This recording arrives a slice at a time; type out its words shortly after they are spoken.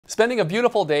Spending a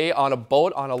beautiful day on a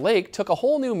boat on a lake took a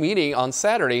whole new meaning on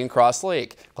Saturday in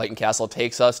Crosslake. Clayton Castle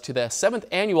takes us to the 7th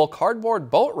annual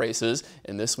cardboard boat races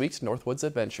in this week's Northwoods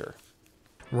adventure.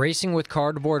 Racing with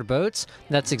cardboard boats?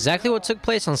 That's exactly what took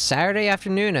place on Saturday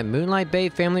afternoon at Moonlight Bay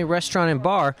Family Restaurant and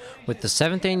Bar with the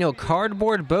 7th annual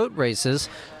cardboard boat races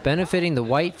benefiting the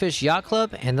Whitefish Yacht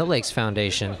Club and the Lakes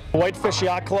Foundation. The Whitefish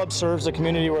Yacht Club serves the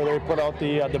community where they put out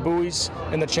the buoys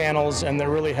and the channels, and they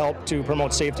really help to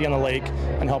promote safety on the lake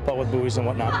and help out with buoys and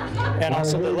whatnot. And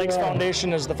also the Lakes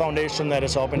Foundation is the foundation that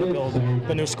is helping to build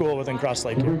the new school within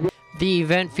Crosslake here. The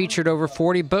event featured over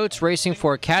 40 boats racing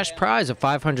for a cash prize of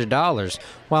 $500.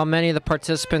 While many of the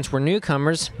participants were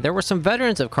newcomers, there were some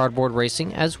veterans of cardboard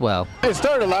racing as well. It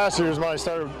started last year is when I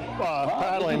started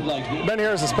paddling. Been here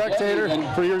as a spectator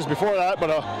for years before that,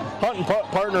 but a hunting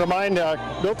partner of mine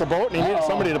built a boat and he needed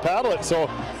somebody to paddle it, so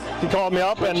he called me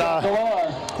up, and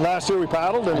last year we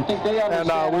paddled and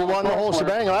we won the whole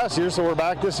shebang last year, so we're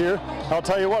back this year. I'll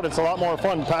tell you what, it's a lot more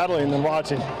fun paddling than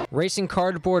watching. Racing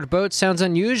cardboard boats sounds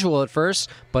unusual at first,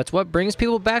 but it's what brings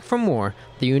people back for more.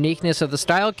 The uniqueness of the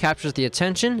style captures the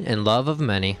attention and love of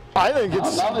many. I think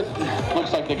it's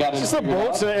just the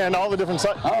boats and all the different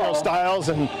styles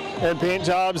and paint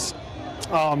jobs.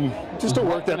 Just the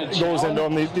work that goes into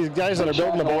them. These guys that are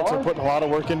building the boats are putting a lot of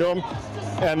work into them,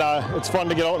 and it's fun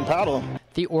to get out and paddle them.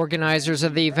 The organizers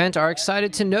of the event are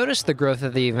excited to notice the growth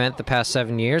of the event the past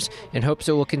 7 years and hopes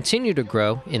it will continue to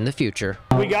grow in the future.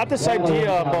 We got this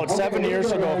idea about 7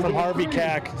 years ago from Harvey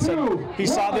Cack. He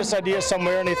saw this idea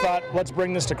somewhere and he thought, let's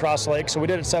bring this to Crosslake. So we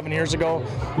did it 7 years ago.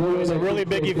 It was a really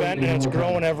big event and it's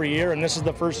growing every year, and this is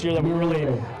the first year that we really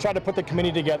tried to put the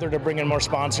committee together to bring in more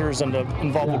sponsors and to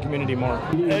involve the community more.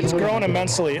 It's grown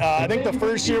immensely. I think the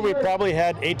first year we probably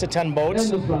had 8 to 10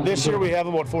 boats. This year we have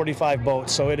about 45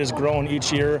 boats, so it has grown each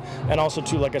year, and also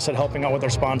too, like I said, helping out with our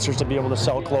sponsors to be able to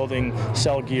sell clothing,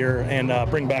 sell gear, and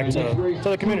bring back to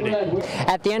the community.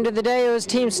 At the end of the day, it was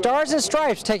Team Stars and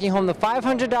Stripes taking home the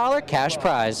 $500 cash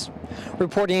prize.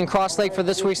 Reporting in Crosslake for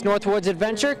this week's Northwoods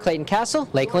adventure, Clayton Castle,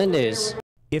 Lakeland News.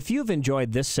 If you've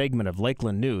enjoyed this segment of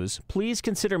Lakeland News, please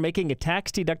consider making a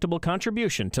tax-deductible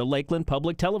contribution to Lakeland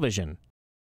Public Television.